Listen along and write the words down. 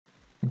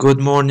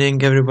Good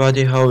morning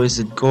everybody, how is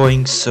it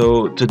going?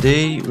 So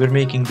today we're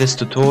making this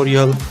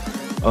tutorial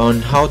on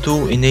how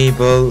to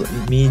enable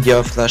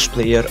media flash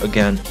player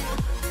again.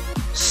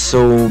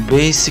 So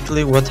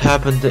basically what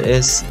happened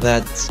is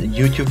that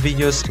YouTube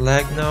videos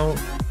lag now.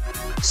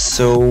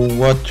 So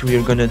what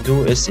we're gonna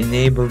do is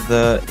enable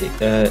the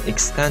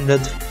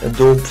extended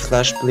Adobe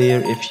Flash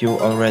Player if you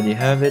already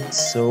have it.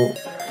 So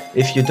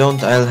if you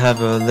don't, I'll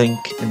have a link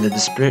in the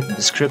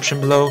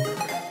description below.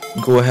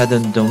 Go ahead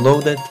and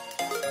download it.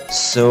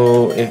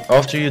 So if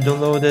after you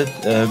download it,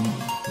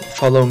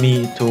 follow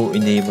me to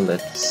enable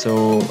it.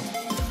 So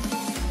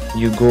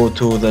you go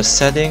to the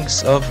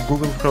settings of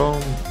Google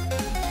Chrome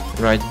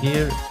right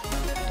here.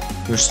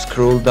 You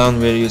scroll down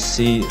where you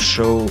see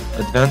show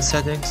advanced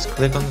settings,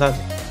 click on that,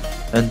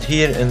 and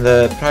here in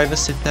the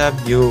privacy tab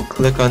you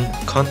click on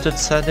content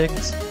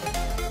settings.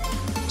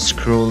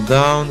 Scroll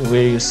down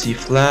where you see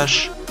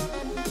flash,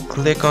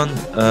 click on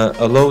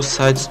allow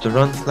sites to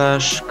run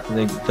flash,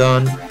 click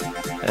done,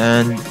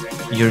 and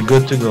you're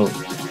good to go.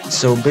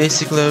 So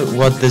basically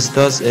what this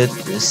does, it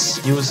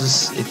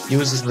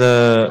uses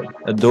the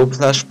Adobe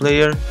Flash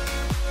Player.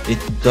 It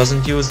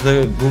doesn't use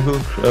the Google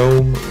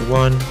Chrome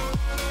one.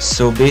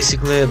 So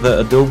basically the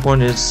Adobe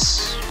one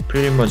is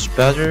pretty much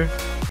better.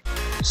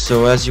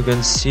 So as you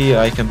can see,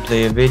 I can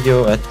play a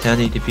video at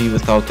 1080p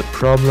without a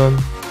problem.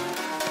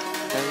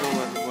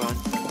 Hello everyone,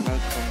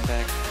 welcome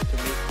back to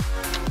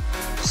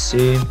me.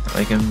 See,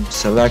 I can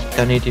select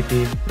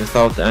 1080p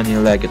without any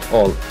lag at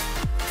all.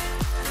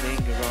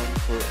 Playing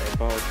around for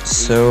about 8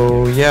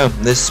 So years. yeah,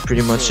 this is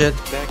pretty much it.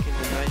 Back in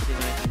the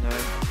 1999.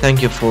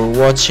 Thank you for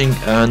watching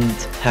and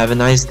have a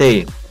nice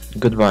day.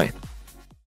 Goodbye.